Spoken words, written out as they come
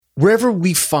Wherever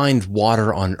we find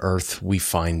water on Earth, we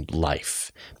find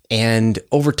life. And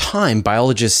over time,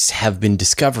 biologists have been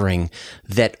discovering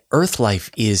that Earth life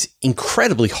is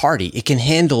incredibly hardy. It can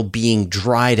handle being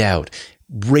dried out,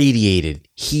 radiated,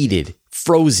 heated,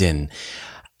 frozen,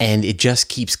 and it just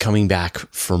keeps coming back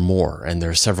for more. And there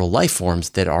are several life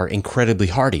forms that are incredibly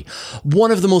hardy.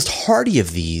 One of the most hardy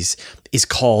of these is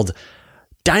called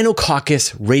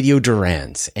Deinococcus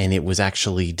radiodurans, and it was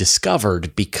actually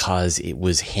discovered because it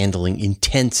was handling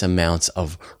intense amounts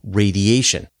of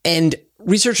radiation. And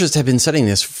researchers have been studying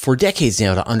this for decades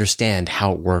now to understand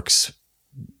how it works.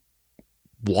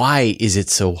 Why is it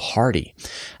so hardy?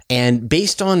 And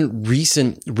based on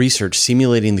recent research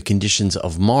simulating the conditions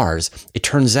of Mars, it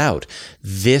turns out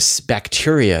this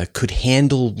bacteria could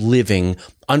handle living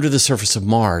under the surface of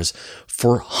Mars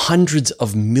for hundreds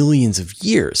of millions of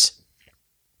years.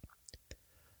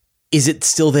 Is it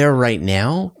still there right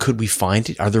now? Could we find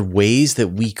it? Are there ways that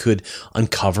we could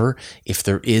uncover if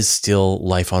there is still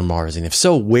life on Mars? And if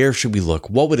so, where should we look?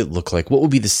 What would it look like? What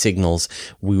would be the signals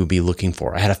we would be looking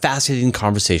for? I had a fascinating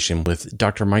conversation with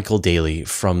Dr. Michael Daly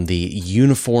from the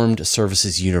Uniformed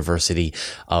Services University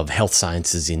of Health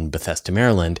Sciences in Bethesda,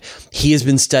 Maryland. He has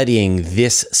been studying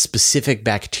this specific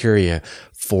bacteria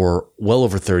for well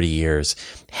over 30 years,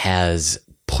 has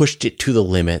pushed it to the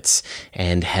limits,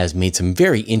 and has made some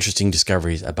very interesting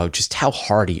discoveries about just how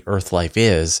hardy Earth life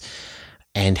is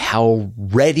and how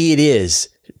ready it is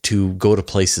to go to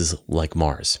places like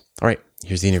Mars. All right,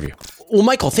 here's the interview. Well,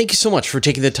 Michael, thank you so much for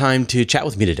taking the time to chat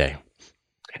with me today.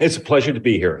 It's a pleasure to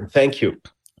be here, and thank you.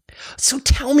 So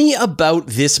tell me about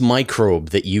this microbe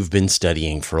that you've been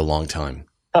studying for a long time.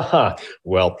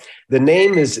 Well, the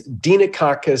name is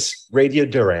Deinococcus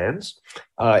radiodurans.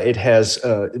 It has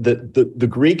the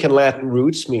Greek and Latin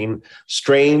roots mean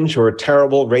strange or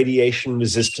terrible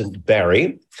radiation-resistant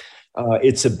berry.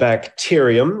 It's a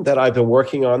bacterium that I've been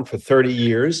working on for 30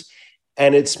 years,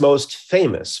 and it's most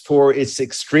famous for its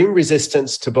extreme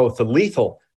resistance to both the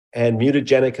lethal and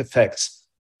mutagenic effects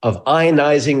of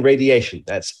ionizing radiation.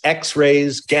 That's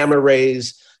X-rays, gamma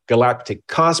rays, galactic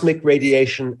cosmic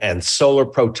radiation, and solar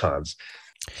protons.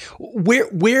 Where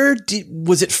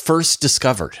was it first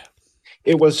discovered?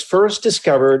 It was first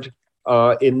discovered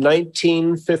in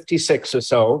 1956 or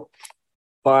so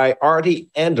by Artie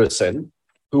Anderson,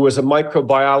 who was a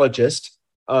microbiologist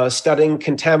studying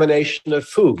contamination of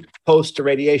food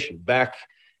post-irradiation. Back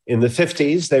in the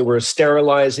 50s, they were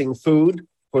sterilizing food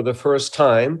for the first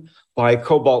time by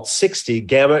cobalt-60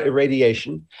 gamma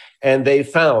irradiation, and they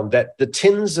found that the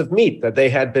tins of meat that they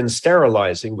had been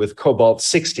sterilizing with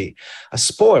cobalt-60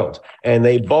 spoiled, and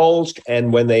they bulged,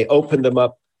 and when they opened them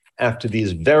up after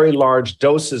these very large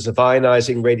doses of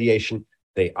ionizing radiation,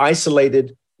 they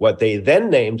isolated what they then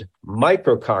named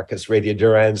Micrococcus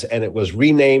radiodurans, and it was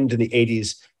renamed in the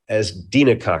 80s as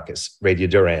Deinococcus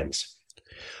radiodurans.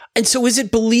 And so is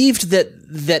it believed that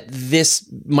this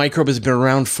microbe has been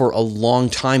around for a long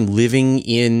time living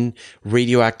in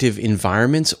radioactive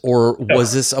environments, or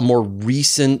was this a more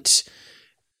recent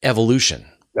evolution?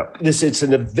 No,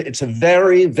 it's a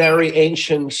very, very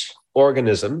ancient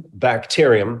organism,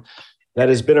 bacterium, that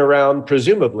has been around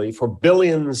presumably for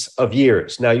billions of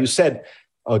years. Now, you said,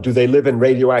 do they live in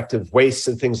radioactive wastes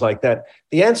and things like that?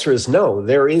 The answer is no.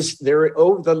 There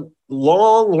over the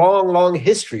long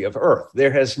history of Earth,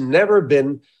 there has never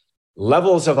been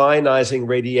levels of ionizing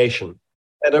radiation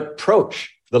that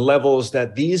approach the levels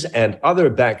that these and other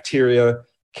bacteria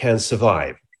can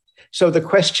survive. So the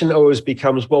question always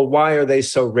becomes, well, why are they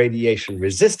so radiation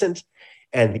resistant?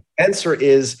 And the answer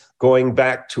is going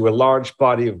back to a large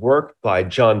body of work by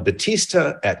John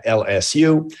Battista at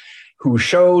LSU, who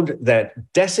showed that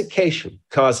desiccation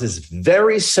causes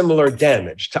very similar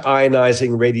damage to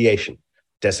ionizing radiation.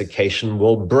 Desiccation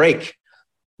will break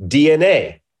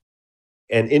DNA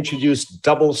and introduce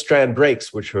double-strand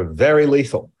breaks, which are very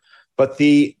lethal. But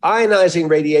the ionizing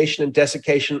radiation and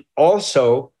desiccation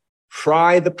also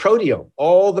fry the proteome.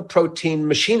 All the protein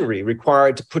machinery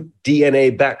required to put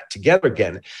DNA back together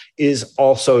again is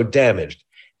also damaged.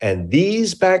 And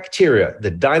these bacteria, the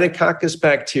Deinococcus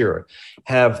bacteria,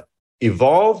 have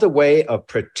evolved a way of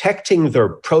protecting their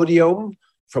proteome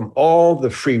from all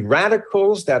the free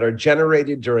radicals that are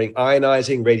generated during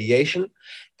ionizing radiation.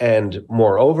 And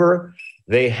moreover,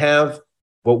 they have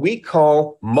what we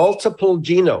call multiple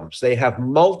genomes. They have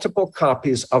multiple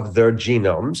copies of their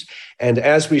genomes. And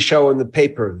as we show in the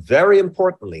paper, very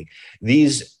importantly,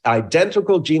 these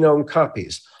identical genome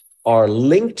copies are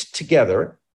linked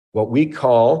together, what we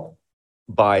call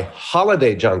by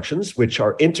holiday junctions, which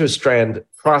are interstrand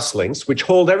crosslinks, which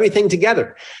hold everything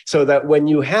together so that when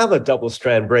you have a double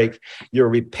strand break, your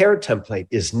repair template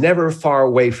is never far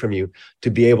away from you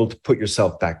to be able to put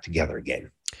yourself back together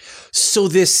again. So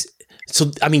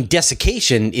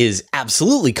desiccation is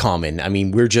absolutely common. I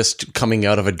mean, we're just coming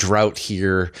out of a drought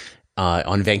here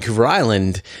on Vancouver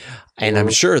Island, and I'm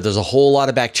sure there's a whole lot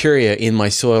of bacteria in my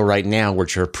soil right now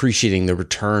which are appreciating the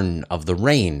return of the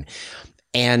rain.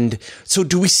 And so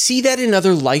do we see that in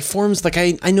other life forms? Like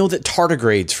I know that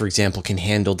tardigrades, for example, can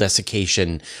handle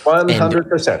desiccation.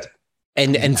 100%.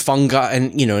 And fungi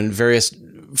and various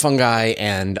fungi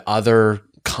and other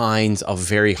kinds of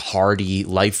very hardy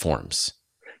life forms.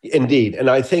 Indeed. And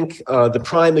I think the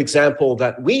prime example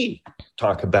that we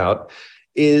talk about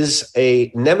is a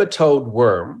nematode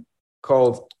worm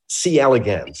called C.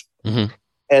 elegans. Mm-hmm.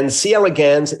 And C.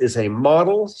 elegans is a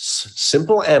model,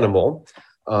 simple animal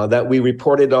that we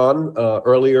reported on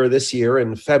earlier this year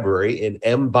in February in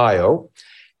MBio.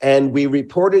 And we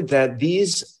reported that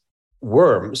these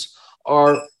worms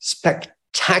are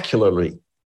spectacularly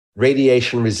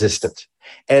radiation resistant.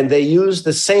 And they use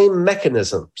the same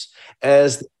mechanisms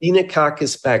as the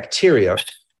Deinococcus bacteria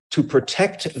to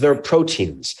protect their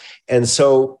proteins. And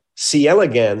so C.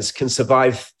 elegans can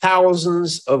survive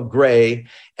thousands of gray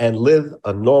and live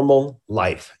a normal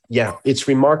life. Yeah, it's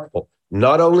remarkable.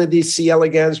 Not only these C.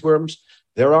 elegans worms,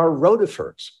 there are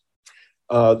rotifers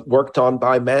worked on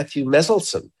by Matthew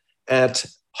Meselson at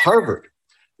Harvard.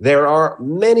 There are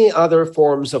many other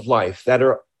forms of life that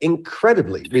are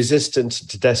incredibly resistant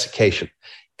to desiccation.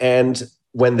 And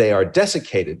when they are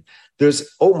desiccated,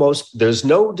 there's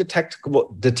no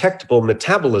detectable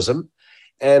metabolism.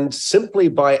 And simply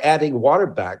by adding water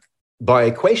back by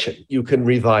equation, you can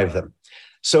revive them.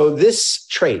 So this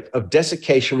trait of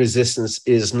desiccation resistance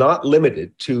is not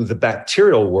limited to the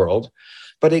bacterial world,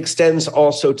 but extends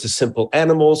also to simple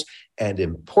animals and,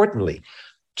 importantly,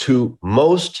 to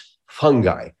most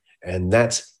fungi. And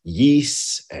that's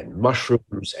yeasts and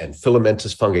mushrooms and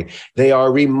filamentous fungi. They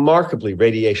are remarkably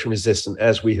radiation resistant,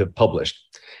 as we have published.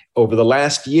 Over the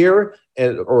last year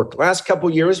or last couple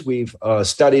of years, we've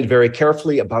studied very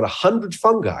carefully about 100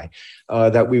 fungi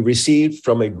that we received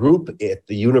from a group at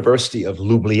the University of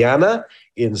Ljubljana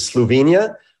in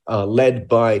Slovenia, led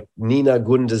by Nina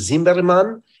Gunda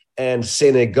Zimmerman and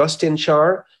Sene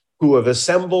Gostinchar, who have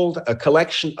assembled a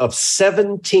collection of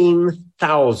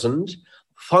 17,000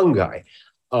 fungi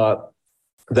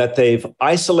that they've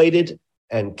isolated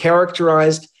and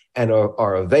characterized and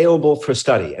are available for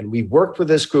study. And we've worked with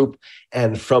this group,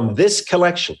 and from this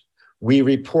collection, we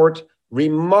report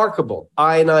remarkable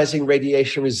ionizing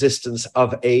radiation resistance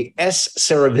of a S.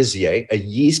 cerevisiae, a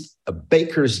yeast, a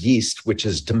baker's yeast, which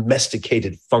is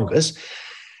domesticated fungus,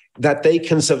 that they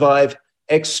can survive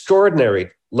extraordinary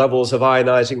levels of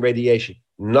ionizing radiation.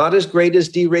 Not as great as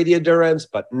D. radiodurans,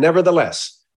 but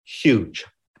nevertheless, huge.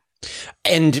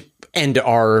 And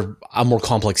are a more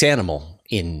complex animal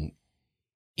in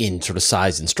sort of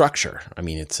size and structure. I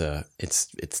mean, it's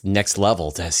next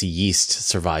level to see yeast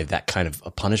survive that kind of a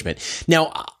punishment.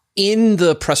 Now, in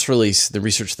the press release, the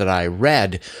research that I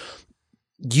read,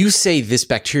 you say this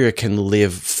bacteria can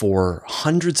live for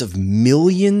hundreds of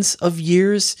millions of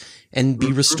years and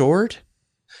be restored?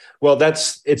 Well,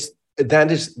 that's what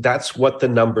the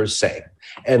numbers say.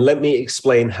 And let me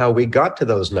explain how we got to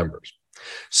those numbers.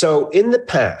 So in the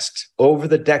past, over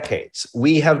the decades,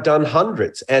 we have done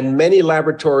hundreds, and many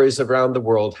laboratories around the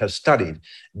world have studied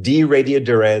D.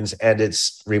 radiodurans and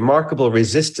its remarkable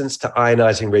resistance to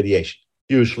ionizing radiation,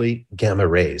 usually gamma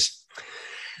rays.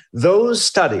 Those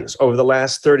studies over the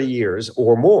last 30 years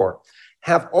or more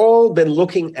have all been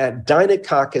looking at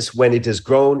Deinococcus when it is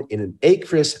grown in an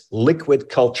aqueous liquid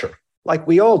culture, like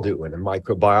we all do in a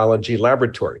microbiology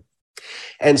laboratory.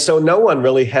 And so no one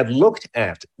really had looked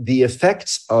at the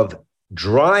effects of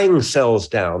drying cells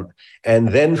down and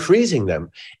then freezing them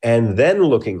and then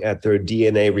looking at their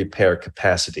DNA repair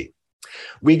capacity.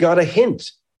 We got a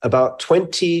hint about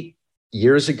 20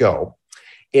 years ago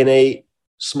in a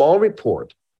small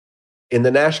report in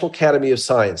the National Academy of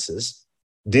Sciences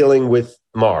dealing with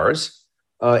Mars,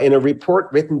 in a report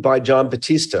written by John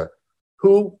Battista,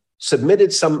 who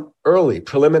submitted some early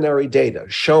preliminary data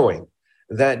showing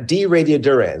that D.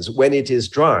 radiodurans, when it is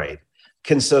dried,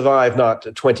 can survive not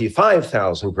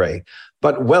 25,000 gray,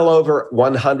 but well over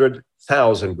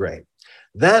 100,000 gray.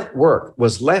 That work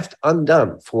was left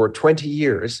undone for 20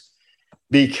 years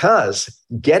because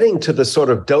getting to the sort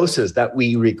of doses that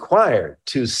we required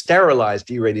to sterilize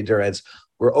D. radiodurans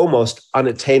were almost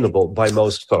unattainable by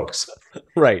most folks.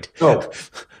 Right.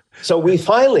 So we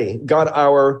finally got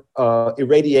our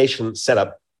irradiation set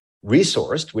up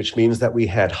resourced, which means that we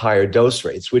had higher dose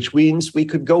rates, which means we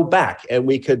could go back and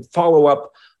we could follow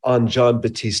up on John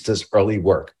Batista's early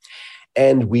work.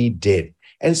 And we did.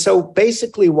 And so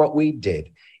basically what we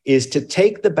did is to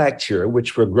take the bacteria,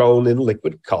 which were grown in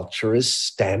liquid culture as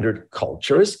standard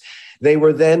cultures. They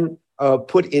were then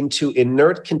put into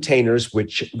inert containers,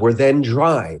 which were then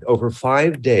dried over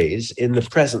 5 days in the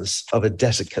presence of a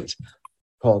desiccant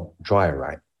called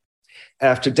dryerite.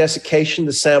 After desiccation,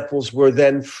 the samples were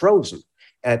then frozen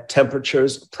at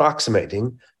temperatures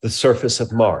approximating the surface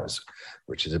of Mars,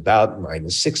 which is about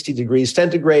minus 60 degrees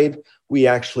centigrade. We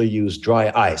actually use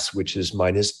dry ice, which is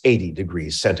minus 80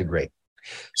 degrees centigrade.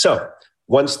 So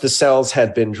once the cells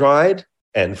had been dried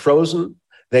and frozen,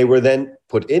 they were then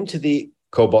put into the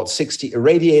cobalt-60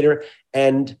 irradiator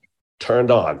and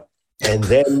turned on. And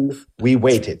then we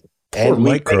waited. Poor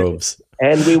microbes.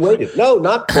 And we waited. No,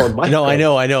 not poor microbes. No,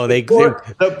 I know. The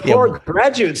poor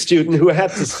graduate student who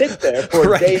had to sit there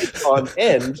for days on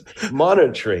end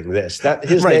monitoring this.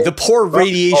 The poor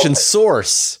radiation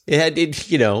source.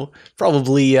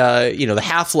 Probably the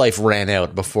half-life ran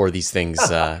out before these things.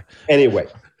 Anyway,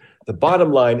 the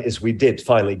bottom line is we did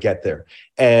finally get there.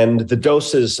 And the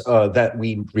doses that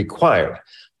we required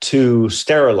to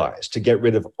sterilize, to get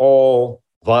rid of all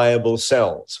viable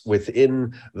cells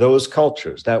within those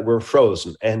cultures that were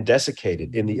frozen and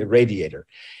desiccated in the irradiator,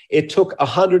 it took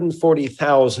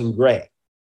 140,000 gray,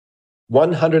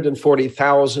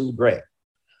 140,000 gray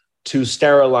to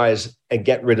sterilize and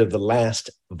get rid of the last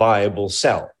viable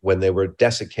cell when they were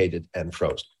desiccated and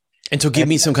frozen. And so give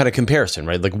me some kind of comparison,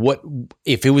 right? Like what,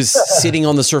 if it was sitting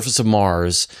on the surface of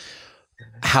Mars,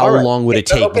 how long would it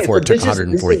take before it took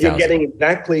 140,000? You're getting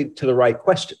exactly to the right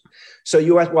question. So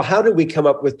you ask, well, how did we come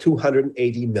up with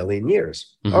 280 million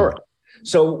years? Mm-hmm. All right.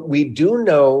 So we do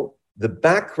know the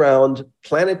background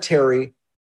planetary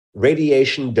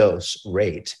radiation dose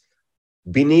rate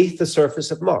beneath the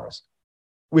surface of Mars,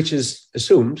 which is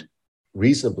assumed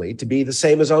reasonably to be the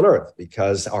same as on Earth,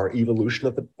 because our evolution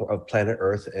of planet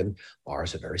Earth and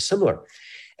Mars are very similar.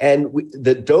 And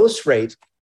the dose rate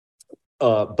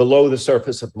below the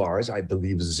surface of Mars, I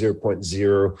believe, is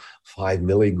 0.05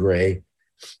 milligray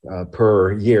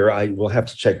per year. I will have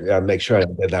to check, make sure I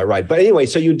did that right. But anyway,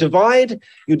 so you divide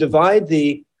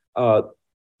the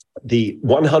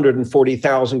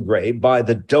 140,000 gray by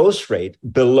the dose rate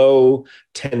below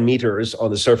 10 meters on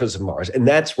the surface of Mars, and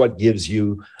that's what gives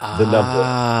you the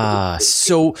number.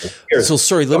 So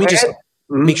sorry. Let me just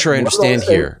make sure I understand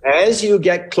here. As you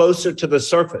get closer to the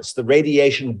surface, the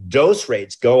radiation dose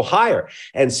rates go higher,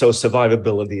 and so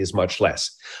survivability is much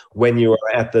less. When you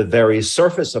are at the very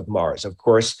surface of Mars, of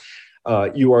course,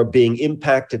 you are being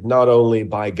impacted not only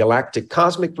by galactic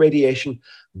cosmic radiation,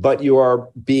 but you are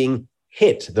being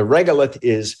hit. The regolith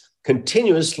is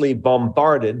continuously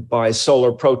bombarded by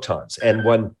solar protons, and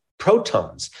when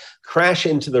protons crash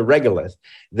into the regolith,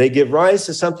 they give rise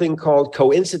to something called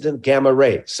coincident gamma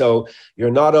rays. So you're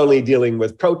not only dealing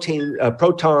with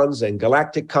protons and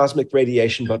galactic cosmic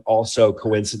radiation, but also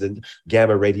coincident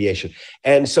gamma radiation.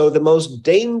 And so the most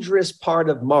dangerous part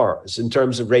of Mars in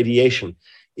terms of radiation,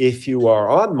 if you are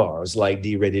on Mars, like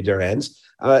D. radioderans,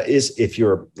 is if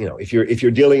you're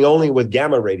dealing only with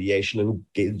gamma radiation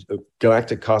and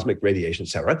galactic cosmic radiation,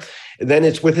 etc., then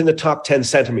it's within the top 10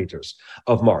 centimeters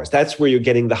of Mars. That's where you're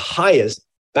getting the highest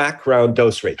background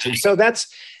dose rates. And so that's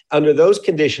under those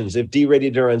conditions, if D.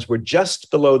 radioderans were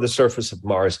just below the surface of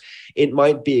Mars, it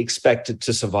might be expected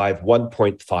to survive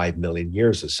 1.5 million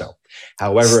years or so.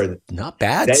 However, not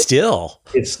bad still.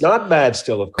 It's not bad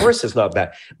still. Of course, it's not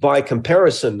bad. By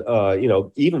comparison,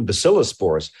 even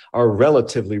bacillospores are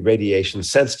relatively radiation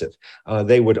sensitive.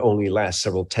 They would only last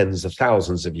several tens of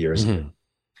thousands of years. Mm-hmm.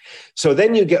 So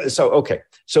then you get,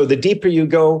 so the deeper you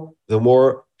go, the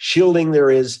more shielding there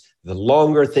is, the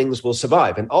longer things will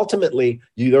survive. And ultimately,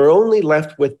 you're only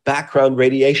left with background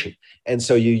radiation. And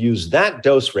so you use that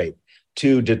dose rate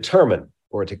to determine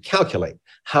or to calculate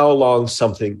how long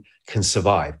something can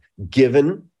survive,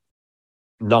 given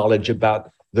knowledge about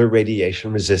the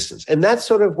radiation resistance. And that's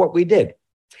sort of what we did.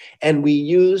 And we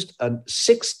used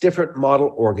 6 different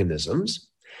model organisms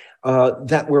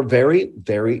that were very,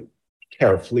 very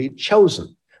carefully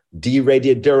chosen. D.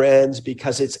 radioderans,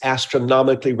 because it's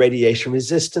astronomically radiation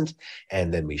resistant.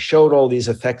 And then we showed all these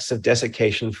effects of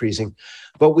desiccation, freezing.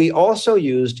 But we also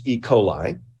used E.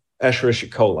 coli, Escherichia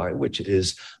coli, which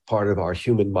is part of our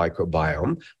human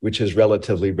microbiome, which is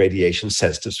relatively radiation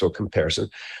sensitive, so comparison.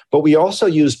 But we also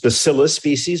used bacillus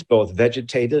species, both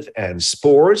vegetative and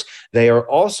spores. They are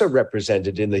also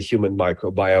represented in the human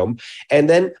microbiome. And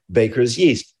then Baker's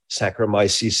yeast,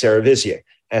 Saccharomyces cerevisiae.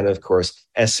 and of course,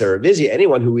 Cerevisiae.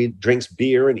 Anyone who drinks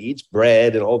beer and eats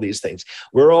bread and all these things,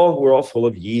 we're all full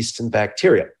of yeast and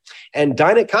bacteria. And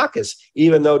Deinococcus,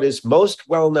 even though it is most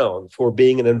well known for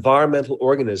being an environmental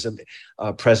organism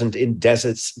present in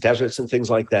deserts and things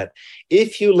like that,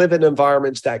 if you live in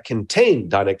environments that contain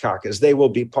Deinococcus, they will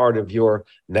be part of your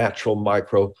natural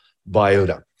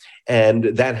microbiota. And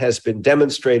that has been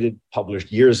demonstrated,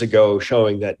 published years ago,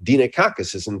 showing that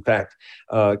Deinococcus is, in fact,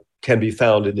 can be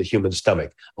found in the human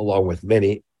stomach, along with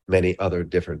many, many other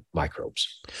different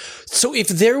microbes. So if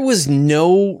there was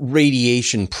no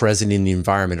radiation present in the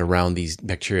environment around these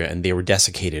bacteria and they were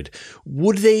desiccated,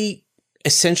 would they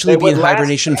essentially be in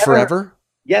hibernation forever?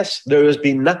 Yes, there has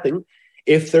been nothing.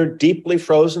 If they're deeply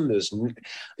frozen, there's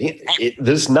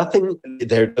nothing.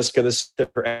 They're just going to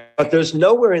sit forever. But there's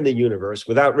nowhere in the universe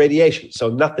without radiation, so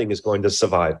nothing is going to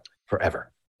survive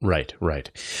forever. Right.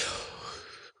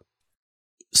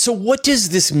 So what does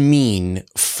this mean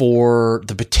for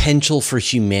the potential for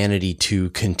humanity to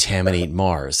contaminate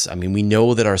Mars? I mean, we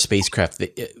know that our spacecraft,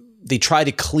 they try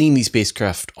to clean these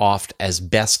spacecraft off as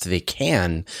best they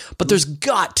can, but there's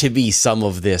got to be some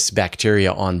of this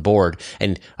bacteria on board,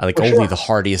 and only the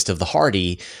hardiest of the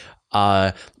hardy.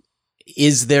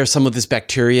 Is there some of this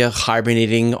bacteria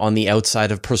hibernating on the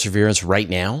outside of Perseverance right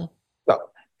now?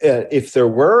 Well, if there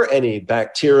were any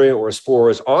bacteria or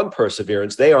spores on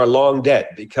Perseverance, they are long dead,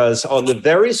 because on the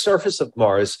very surface of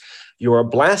Mars, you are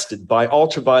blasted by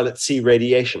ultraviolet C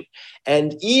radiation.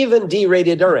 And even D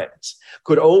radiodurans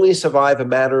could only survive a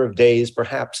matter of days,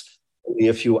 perhaps only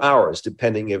a few hours,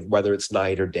 depending on whether it's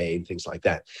night or day and things like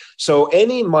that. So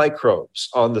any microbes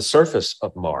on the surface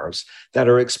of Mars that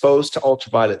are exposed to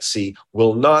ultraviolet C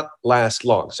will not last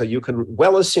long. So you can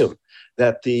well assume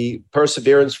that the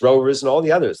Perseverance rovers and all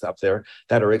the others up there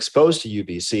that are exposed to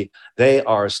UVC, they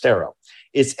are sterile.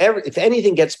 If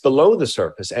anything gets below the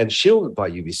surface and shielded by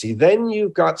UVC, then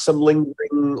you've got some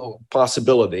lingering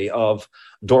possibility of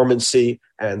dormancy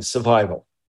and survival.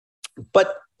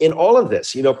 But in all of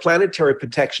this, planetary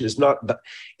protection is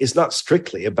not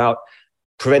strictly about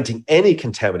preventing any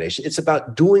contamination. It's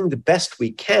about doing the best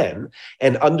we can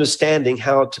and understanding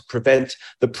how to prevent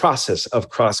the process of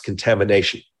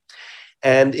cross-contamination.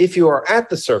 And if you are at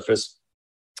the surface,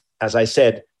 as I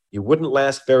said, you wouldn't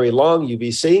last very long,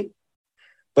 UVC.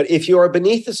 But if you are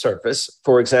beneath the surface,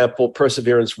 for example,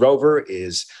 Perseverance rover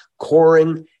is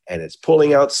coring and it's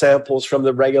pulling out samples from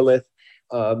the regolith,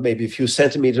 maybe a few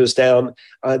centimeters down,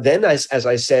 then, as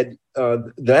I said,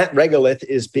 that regolith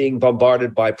is being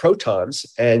bombarded by protons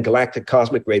and galactic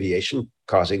cosmic radiation,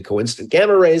 causing coincident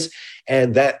gamma rays,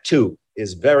 and that too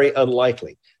is very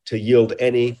unlikely to yield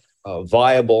any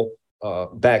viable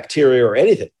bacteria or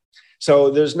anything.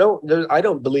 So I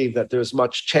don't believe that there's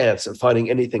much chance of finding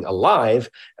anything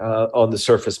alive on the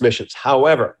surface missions.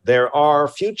 However, there are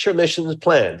future missions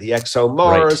planned. The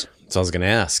ExoMars. Right. So I was going to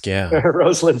ask, yeah.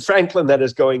 Rosalind Franklin, that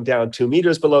is going down 2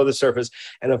 meters below the surface.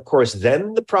 And of course,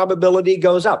 then the probability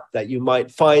goes up that you might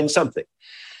find something.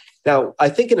 Now, I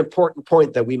think an important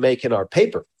point that we make in our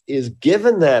paper is,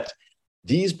 given that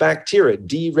these bacteria,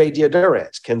 D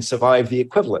radiodurans, can survive the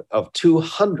equivalent of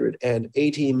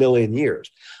 280 million years.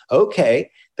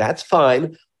 Okay, that's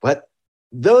fine, but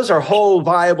those are whole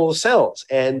viable cells.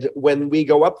 And when we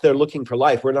go up there looking for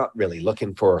life, we're not really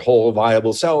looking for whole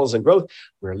viable cells and growth.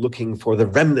 We're looking for the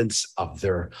remnants of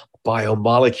their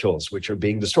biomolecules, which are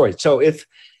being destroyed. So if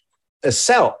a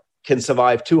cell can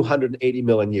survive 280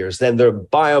 million years, then their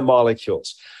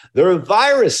biomolecules, their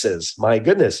viruses, my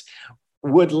goodness,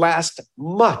 would last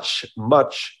much,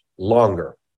 much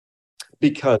longer,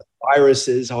 because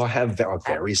viruses are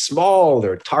very small.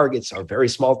 Their targets are very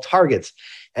small targets.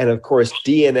 And of course,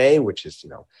 DNA, which is,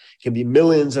 can be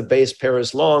millions of base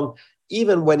pairs long,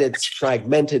 even when it's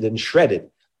fragmented and shredded,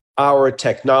 our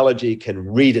technology can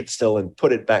read it still and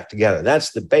put it back together.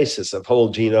 That's the basis of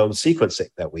whole genome sequencing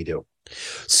that we do.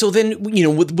 So then,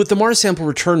 with the Mars sample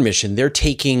return mission, they're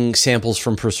taking samples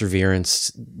from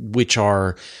Perseverance, which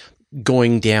are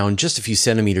going down just a few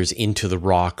centimeters into the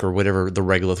rock or whatever, the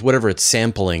regolith, whatever it's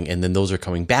sampling, and then those are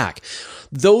coming back.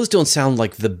 Those don't sound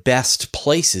like the best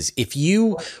places. If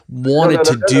you wanted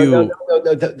to do...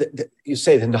 No. You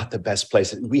say they're not the best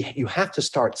places. You have to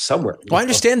start somewhere. Well, I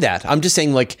understand that. I'm just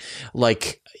saying, like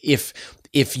if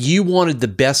you wanted the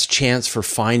best chance for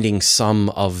finding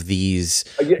some of these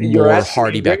more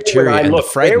hardy bacteria and the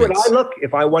fragments... Where would I look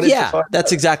if I wanted to find...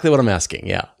 that's exactly what I'm asking.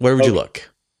 Yeah. Where would you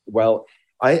look? Well,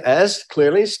 as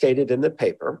clearly stated in the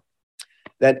paper,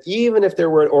 that even if there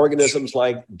were organisms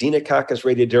like Deinococcus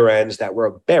radiodurans that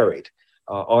were buried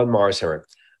on Mars here,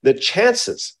 the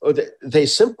chances, they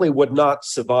simply would not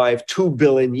survive 2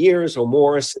 billion years or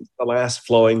more since the last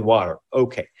flowing water.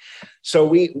 Okay, so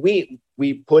we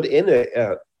put in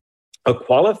a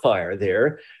qualifier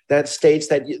there that states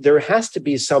that there has to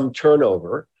be some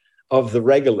turnover of the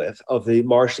regolith of the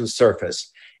Martian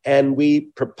surface, and we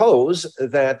propose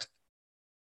that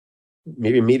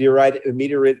maybe meteorite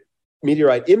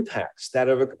impacts that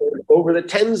have occurred over the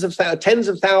tens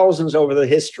of thousands over the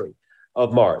history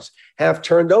of Mars have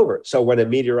turned over. So when a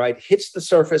meteorite hits the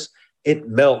surface, it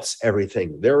melts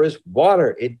everything. There is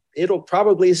water. It'll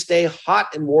probably stay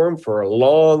hot and warm for a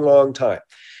long, long time.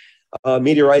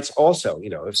 Meteorites also,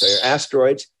 if they're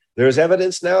asteroids, there's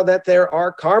evidence now that there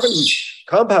are carbon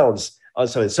compounds on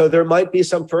something. So there might be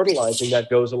some fertilizing that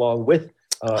goes along with.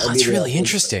 That's really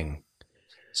interesting.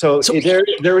 So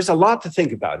there is a lot to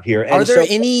think about here. And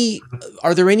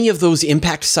are there any of those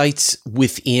impact sites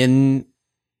within,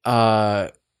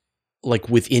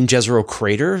 within Jezero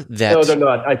crater? No, they're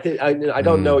not. I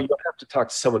don't know. You'll have to talk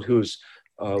to someone who's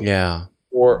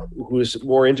or who's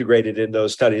more integrated in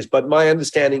those studies. But my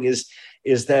understanding is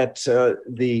that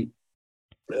the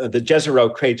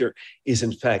Jezero crater is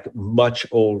in fact much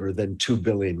older than 2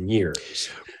 billion years.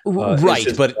 Right,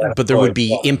 but there would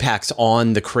be impacts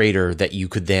on the crater that you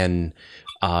could then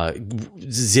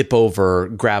zip over,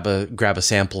 grab a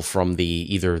sample from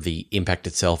either the impact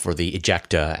itself or the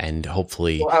ejecta, and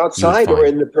hopefully outside or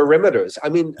in the perimeters. I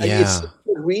mean, it's a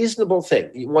reasonable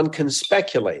thing. One can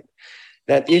speculate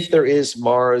that if there is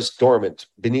Mars dormant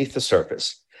beneath the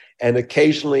surface, and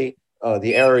occasionally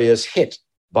the area is hit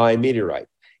by meteorite,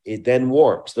 it then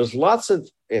warms. There's lots of,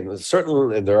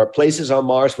 and there are places on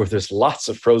Mars where there's lots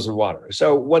of frozen water.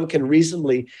 So one can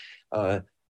reasonably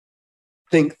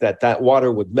think that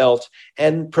water would melt,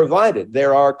 and provided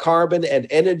there are carbon and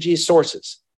energy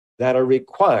sources that are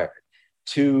required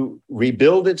to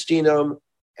rebuild its genome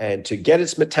and to get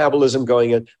its metabolism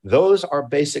going in, those are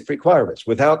basic requirements.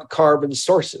 Without carbon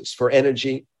sources for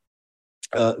energy,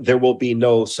 there will be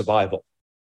no survival.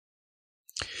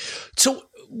 So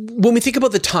when we think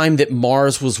about the time that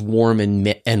Mars was warm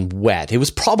and wet, it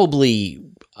was probably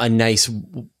a nice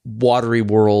watery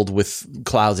world with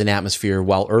clouds and atmosphere,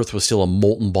 while Earth was still a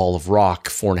molten ball of rock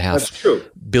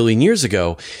 4.5 billion years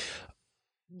ago.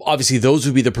 Obviously, those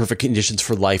would be the perfect conditions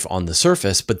for life on the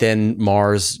surface, but then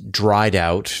Mars dried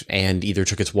out and either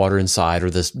took its water inside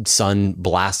or the sun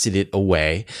blasted it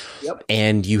away. Yep.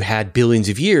 And you had billions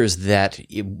of years that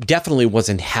it definitely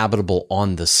wasn't habitable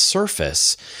on the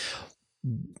surface.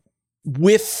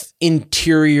 With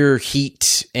interior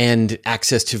heat and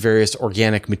access to various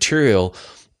organic material,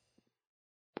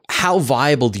 how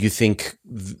viable do you think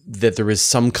that there is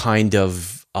some kind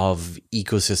of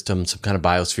ecosystem, some kind of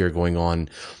biosphere going on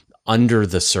under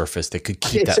the surface that could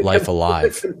keep that life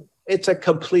alive? It's a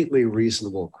completely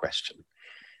reasonable question.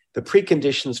 The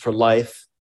preconditions for life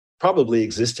probably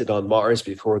existed on Mars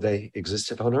before they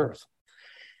existed on Earth.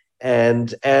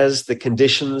 And as the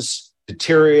conditions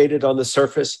deteriorated on the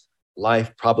surface,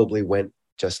 life probably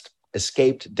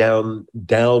escaped down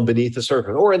beneath the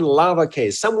surface, or in lava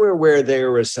caves, somewhere where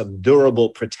there was some durable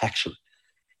protection.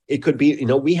 It could be,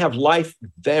 we have life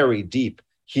very deep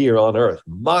here on Earth,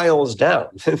 miles down.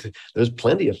 There's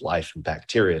plenty of life and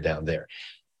bacteria down there.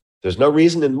 There's no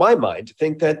reason in my mind to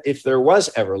think that if there was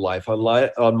ever life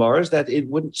on Mars, that it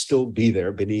wouldn't still be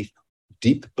there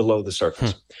deep below the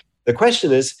surface. The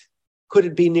question is, could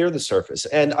it be near the surface?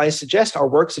 And our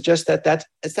work suggests that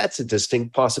that's a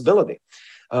distinct possibility,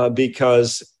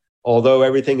 because although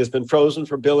everything has been frozen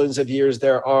for billions of years,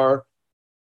 there are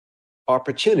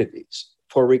opportunities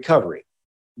for recovery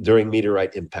during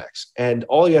meteorite impacts. And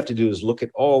all you have to do is look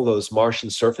at all those Martian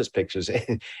surface pictures.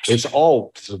 It's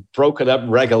all broken up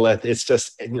regolith. It's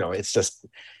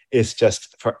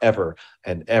just forever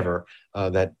and ever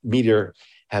that meteor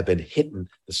have been hitting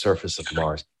the surface of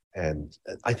Mars. And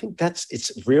I think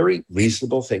it's a very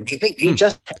reasonable thing to think. We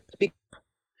just have to be.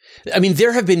 I mean,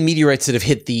 there have been meteorites that have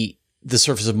hit the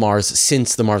surface of Mars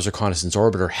since the Mars Reconnaissance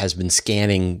Orbiter has been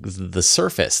scanning the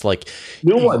surface. Like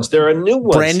new ones, there are new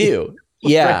ones, brand new.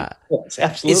 Yeah, yes,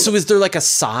 absolutely. So, is there like a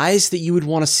size that you would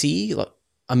want to see, like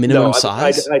a minimum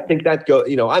size? I think that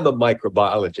I'm a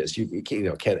microbiologist. You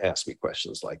can't ask me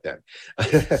questions like that.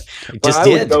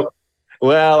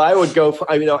 I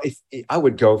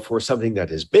would go for something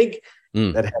that is big,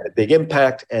 that had a big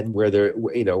impact, and where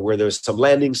there's some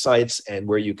landing sites, and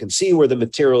where you can see where the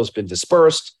material has been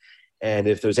dispersed, and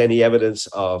if there's any evidence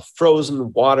of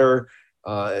frozen water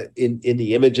in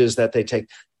the images that they take.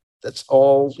 That's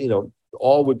all.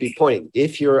 All would be pointing.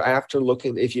 If you're after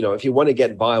looking, if you want to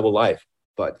get viable life,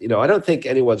 but I don't think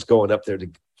anyone's going up there to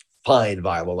find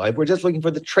viable life. We're just looking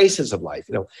for the traces of life.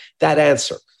 That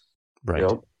answer. Right.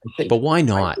 I think, but why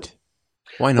not?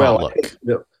 Why not well,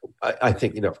 look? I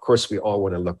think, of course, we all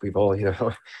want to look. We've all,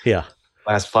 Yeah.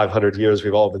 last 500 years,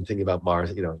 we've all been thinking about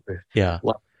Mars. Yeah.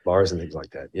 Mars and things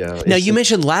like that. Yeah. Now you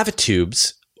mentioned lava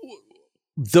tubes.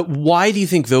 Why do you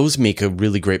think those make a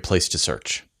really great place to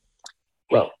search?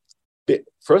 Well,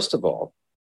 first of all,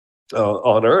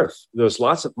 on Earth, there's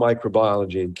lots of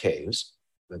microbiology in caves,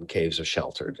 and caves are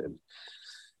sheltered,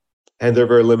 and they're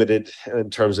very limited in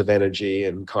terms of energy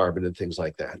and carbon and things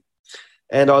like that.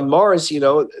 And on Mars,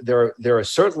 there are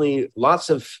certainly lots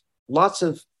of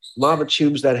lava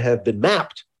tubes that have been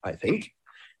mapped, I think.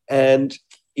 And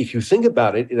if you think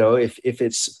about it, if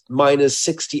it's minus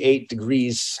 68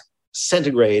 degrees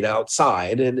centigrade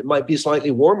outside, and it might be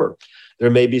slightly warmer, there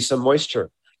may be some moisture.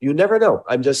 You never know.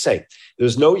 I'm just saying,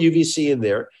 there's no UVC in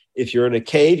there. If you're in a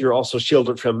cave, you're also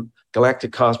shielded from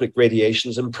galactic cosmic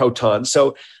radiations and protons.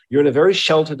 So you're in a very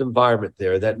sheltered environment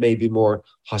there that may be more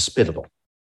hospitable.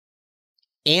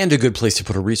 And a good place to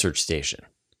put a research station.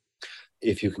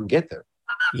 If you can get there.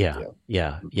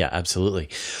 Yeah, absolutely.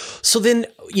 So then,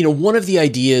 one of the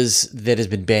ideas that has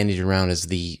been bandied around as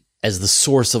the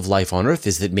source of life on Earth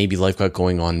is that maybe life got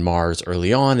going on Mars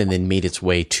early on and then made its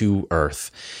way to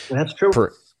Earth. That's true.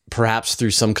 Perhaps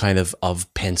through some kind of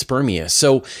panspermia.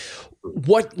 So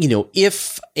what,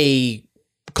 if a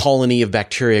colony of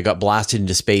bacteria got blasted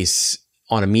into space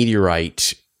on a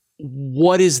meteorite,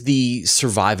 what is the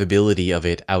survivability of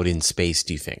it out in space,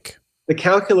 do you think? The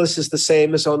calculus is the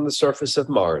same as on the surface of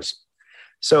Mars.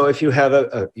 So if you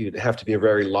have you'd have to be a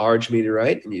very large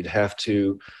meteorite, and you'd have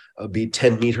to be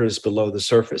 10 meters below the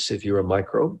surface if you're a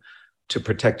microbe to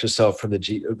protect yourself from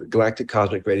the galactic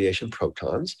cosmic radiation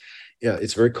protons. Yeah,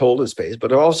 it's very cold in space,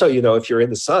 but also, if you're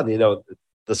in the sun,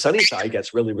 the sunny side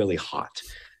gets really, really hot.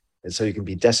 And so you can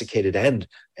be desiccated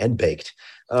and baked.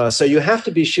 So you have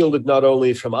to be shielded not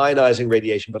only from ionizing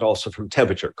radiation, but also from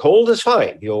temperature. Cold is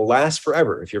fine. You'll last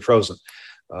forever if you're frozen.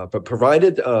 But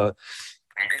provided an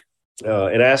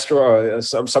asteroid or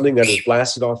something that is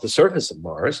blasted off the surface of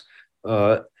Mars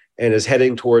and is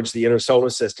heading towards the inner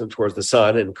solar system, towards the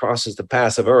sun, and crosses the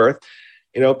path of Earth,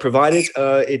 provided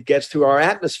it gets through our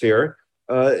atmosphere,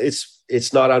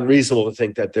 it's not unreasonable to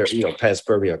think that there,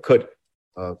 panspermia could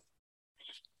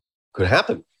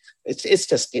happen. It's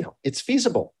just, it's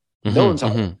feasible.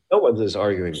 Mm-hmm, no one is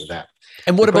arguing with that.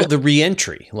 And what about the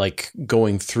re-entry, like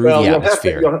going through the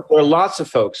atmosphere? There are lots of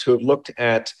folks who have looked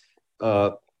at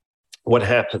what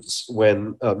happens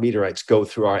when meteorites go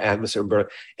through our atmosphere and burn.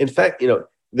 In fact,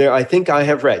 I think I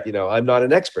have read, I'm not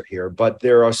an expert here, but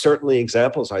there are certainly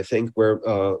examples, I think, where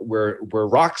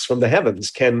rocks from the heavens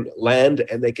can land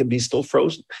and they can be still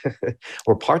frozen,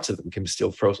 or parts of them can be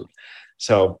still frozen.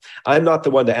 So I'm not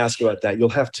the one to ask about that. You'll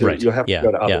have to go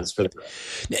to others for that.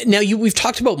 Now we've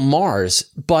talked about Mars,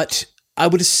 but I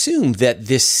would assume that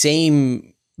the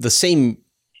same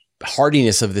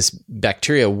hardiness of this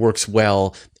bacteria works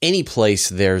well any place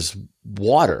there's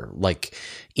water, like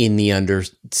in the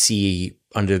undersea,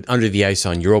 under the ice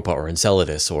on Europa or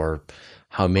Enceladus or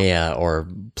Haumea or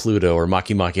Pluto or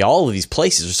Makemake, all of these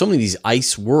places. There's so many of these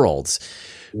ice worlds.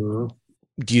 Mm-hmm.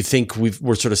 Do you think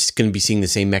we're sort of going to be seeing the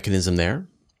same mechanism there?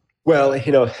 Well,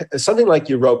 something like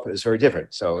Europa is very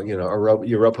different. So,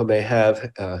 Europa may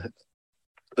have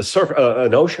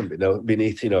an ocean,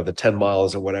 beneath, the 10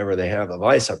 miles or whatever they have of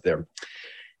ice up there.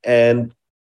 And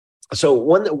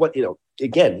so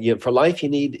again, for life, you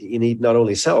need not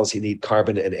only cells, you need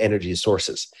carbon and energy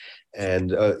sources.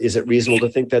 And is it reasonable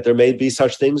to think that there may be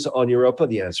such things on Europa?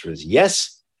 The answer is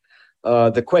yes.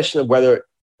 The question of whether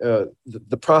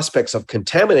the prospects of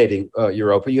contaminating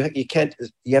Europa, you have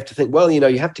to think, well,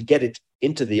 you have to get it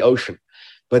into the ocean.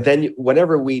 But then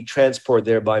whenever we transport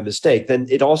there by mistake, then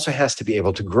it also has to be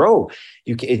able to grow.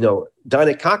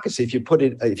 Dinococcus,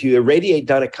 if you irradiate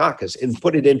Dinococcus and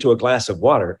put it into a glass of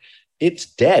water, it's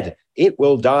dead. It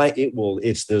will die. It will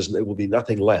be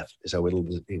nothing left. So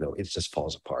it just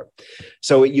falls apart.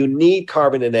 So you need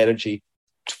carbon and energy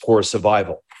for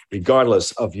survival,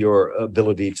 regardless of your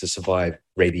ability to survive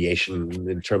radiation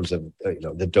in terms of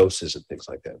the doses and things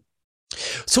like that.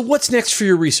 So what's next for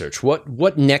your research?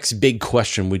 What next big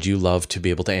question would you love to be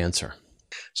able to answer?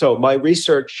 So my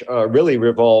research really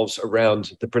revolves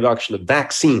around the production of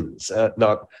vaccines,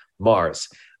 not Mars.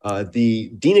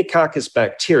 The Deinococcus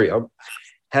bacteria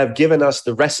have given us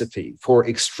the recipe for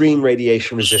extreme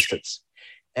radiation resistance.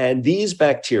 And these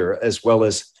bacteria, as well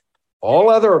as all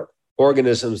other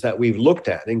organisms that we've looked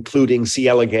at, including C.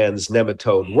 elegans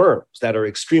nematode worms that are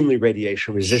extremely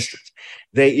radiation resistant,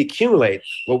 they accumulate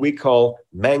what we call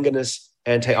manganese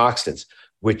antioxidants,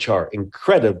 which are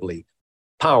incredibly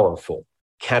powerful,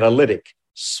 catalytic,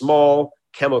 small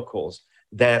chemicals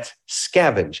that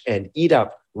scavenge and eat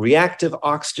up reactive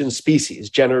oxygen species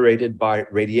generated by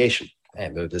radiation.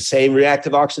 And they're the same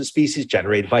reactive oxygen species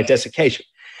generated by desiccation.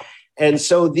 And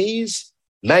so these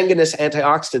manganese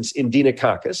antioxidants in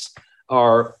Deinococcus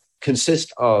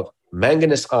consist of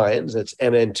manganese ions, that's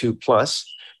Mn2+,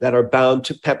 that are bound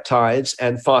to peptides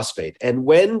and phosphate. And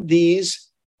when these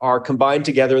are combined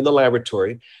together in the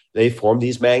laboratory, they form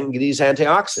these manganese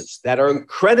antioxidants that are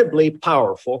incredibly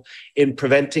powerful in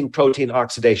preventing protein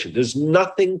oxidation. There's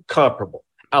nothing comparable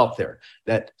out there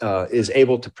that is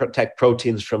able to protect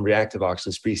proteins from reactive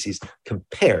oxygen species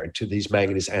compared to these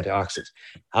manganese antioxidants.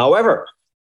 However,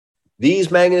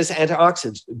 these manganese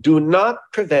antioxidants do not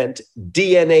prevent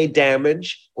DNA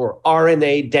damage or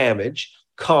RNA damage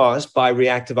caused by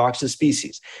reactive oxygen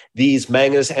species. These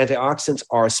manganese antioxidants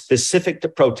are specific to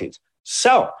proteins.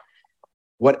 So,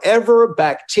 whatever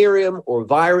bacterium or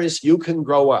virus you can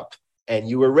grow up and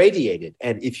you irradiate it,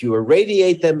 and if you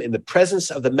irradiate them in the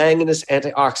presence of the manganese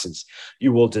antioxidants,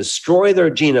 you will destroy their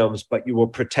genomes, but you will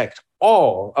protect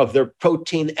all of their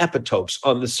protein epitopes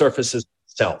on the surfaces of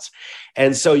cells.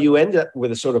 And so you end up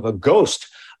with a sort of a ghost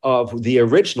of the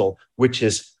original, which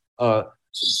has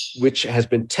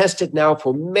been tested now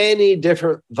for many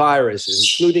different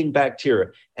viruses, including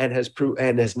bacteria, and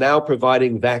is now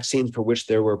providing vaccines for which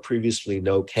there were previously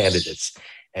no candidates.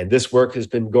 And this work has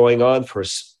been going on for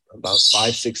about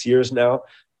 5-6 years now.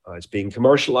 It's being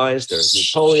commercialized. There's new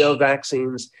polio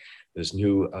vaccines. There's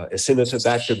new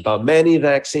Acinetobacter baumannii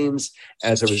vaccines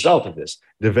as a result of this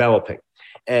developing.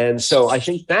 And so I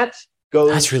think that's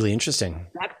really interesting.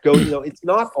 It's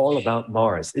not all about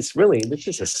Mars. This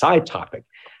is a side topic.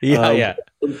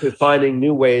 Into finding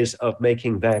new ways of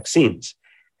making vaccines.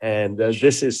 And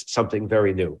this is something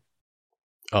very new.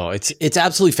 Oh, it's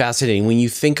absolutely fascinating when you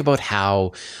think about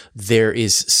how there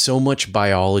is so much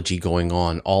biology going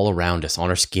on all around us, on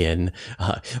our skin,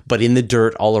 but in the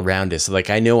dirt all around us. Like,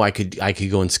 I know I could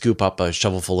go and scoop up a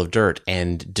shovel full of dirt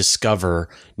and discover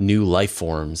new life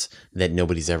forms that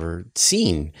nobody's ever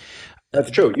seen. That's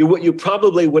true. You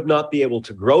probably would not be able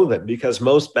to grow them because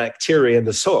most bacteria in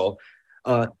the soil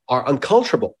are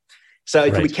unculturable. So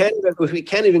if we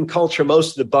can't even culture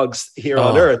most of the bugs here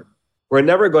on Earth, we're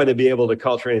never going to be able to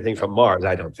culture anything from Mars,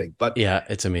 I don't think. But yeah,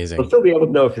 it's amazing. We'll still be able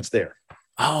to know if it's there.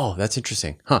 Oh, that's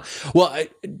interesting. Huh. Well,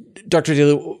 Dr.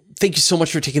 Daly, thank you so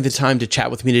much for taking the time to chat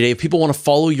with me today. If people want to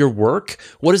follow your work,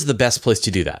 what is the best place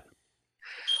to do that?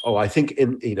 Oh, I think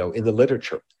in the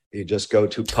literature, you just go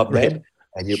to PubMed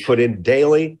and you put in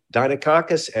Daly,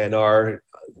 Deinococcus, and our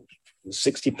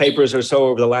 60 papers or so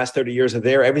over the last 30 years are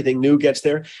there. Everything new gets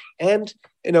there. And,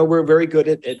 we're very good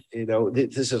at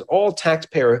this is all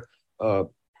taxpayer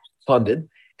funded,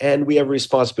 and we have a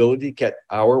responsibility to get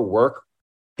our work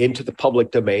into the public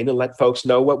domain and let folks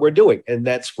know what we're doing. And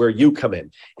that's where you come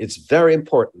in. It's very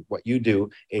important what you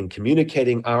do in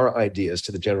communicating our ideas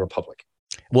to the general public.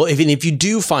 Well, if you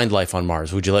do find life on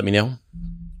Mars, would you let me know?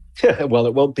 Well,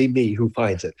 it won't be me who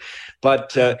finds it,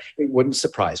 but it wouldn't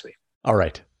surprise me. All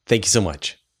right. Thank you so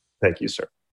much. Thank you, sir.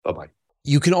 Bye-bye.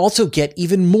 You can also get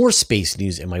even more space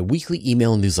news in my weekly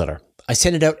email newsletter. I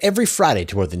send it out every Friday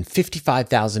to more than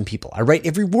 55,000 people. I write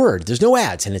every word. There's no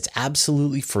ads, and it's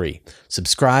absolutely free.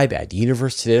 Subscribe at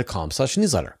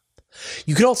universetoday.com/newsletter.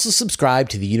 You can also subscribe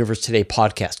to the Universe Today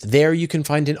podcast. There you can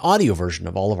find an audio version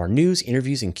of all of our news,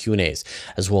 interviews, and Q&As,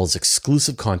 as well as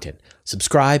exclusive content.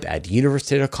 Subscribe at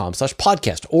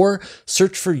universetoday.com/podcast or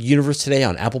search for Universe Today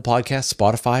on Apple Podcasts,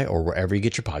 Spotify, or wherever you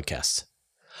get your podcasts.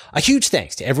 A huge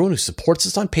thanks to everyone who supports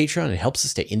us on Patreon and helps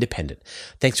us stay independent.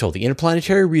 Thanks to all the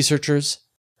interplanetary researchers,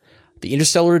 the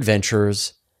interstellar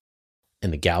adventurers,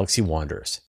 and the galaxy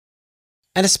wanderers.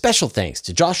 And a special thanks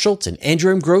to Josh Schultz and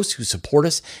Andrew M. Gross, who support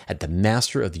us at the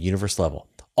Master of the Universe level.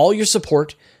 All your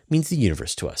support means the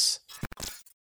universe to us.